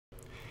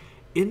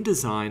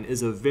InDesign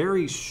is a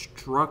very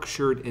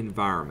structured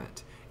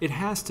environment. It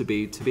has to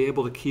be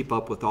able to keep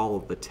up with all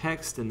of the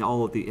text and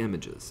all of the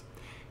images.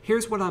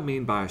 Here's what I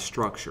mean by a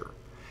structure.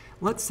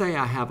 Let's say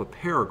I have a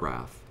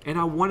paragraph and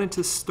I wanted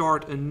to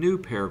start a new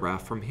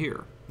paragraph from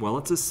here. Well,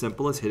 it's as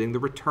simple as hitting the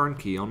return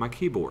key on my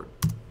keyboard.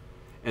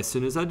 As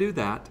soon as I do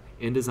that,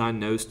 InDesign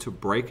knows to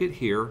break it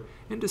here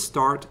and to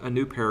start a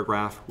new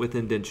paragraph with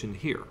indentation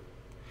here.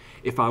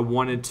 If I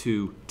wanted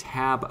to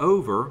tab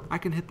over, I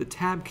can hit the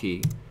tab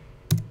key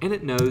and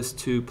it knows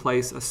to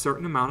place a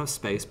certain amount of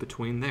space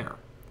between there.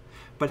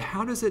 But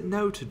how does it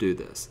know to do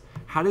this?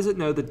 How does it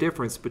know the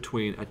difference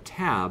between a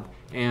tab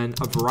and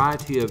a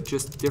variety of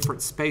just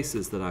different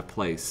spaces that I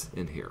place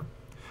in here?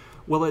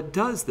 Well, it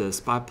does this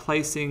by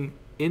placing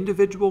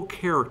individual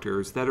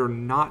characters that are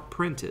not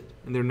printed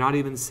and they're not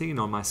even seen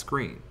on my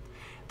screen.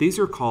 These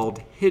are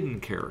called hidden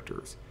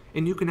characters,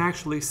 and you can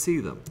actually see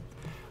them.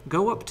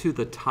 Go up to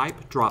the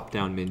Type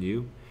drop-down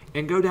menu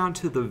and go down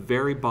to the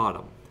very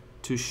bottom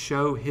to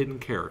Show Hidden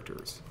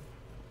Characters.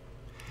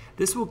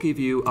 This will give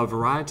you a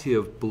variety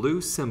of blue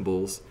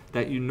symbols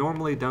that you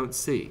normally don't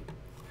see.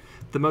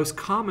 The most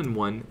common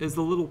one is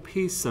the little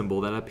peace symbol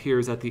that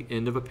appears at the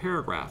end of a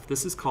paragraph.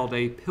 This is called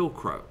a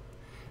pilcrow.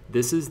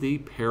 This is the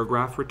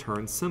paragraph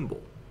return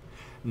symbol.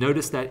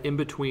 Notice that in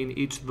between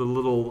each of the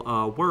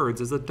little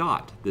words is a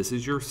dot. This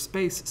is your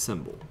space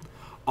symbol.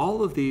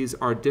 All of these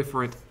are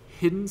different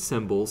hidden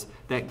symbols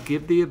that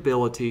give the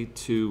ability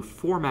to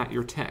format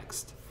your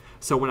text.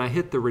 So when I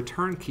hit the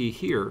return key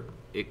here,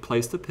 it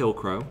placed a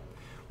pilcrow.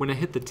 When I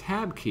hit the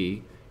tab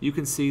key, you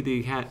can see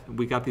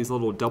we got these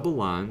little double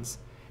lines,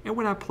 and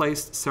when I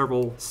placed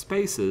several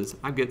spaces,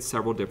 I get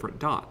several different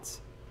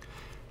dots.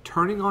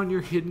 Turning on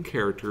your hidden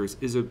characters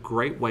is a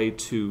great way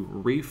to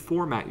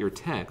reformat your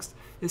text,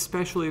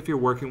 especially if you're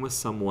working with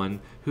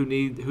someone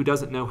who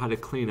doesn't know how to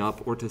clean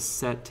up or to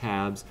set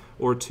tabs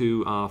or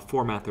to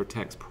format their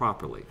text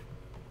properly.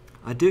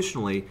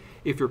 Additionally,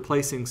 if you're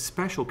placing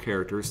special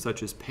characters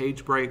such as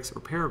page breaks or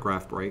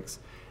paragraph breaks,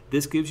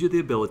 this gives you the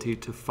ability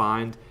to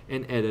find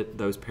and edit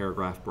those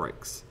paragraph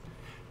breaks.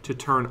 To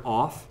turn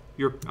off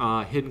your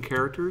hidden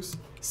characters,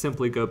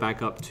 simply go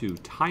back up to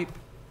Type,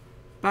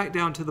 back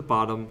down to the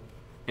bottom,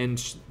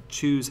 and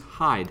choose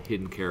Hide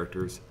Hidden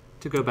Characters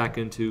to go back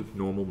into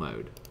normal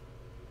mode.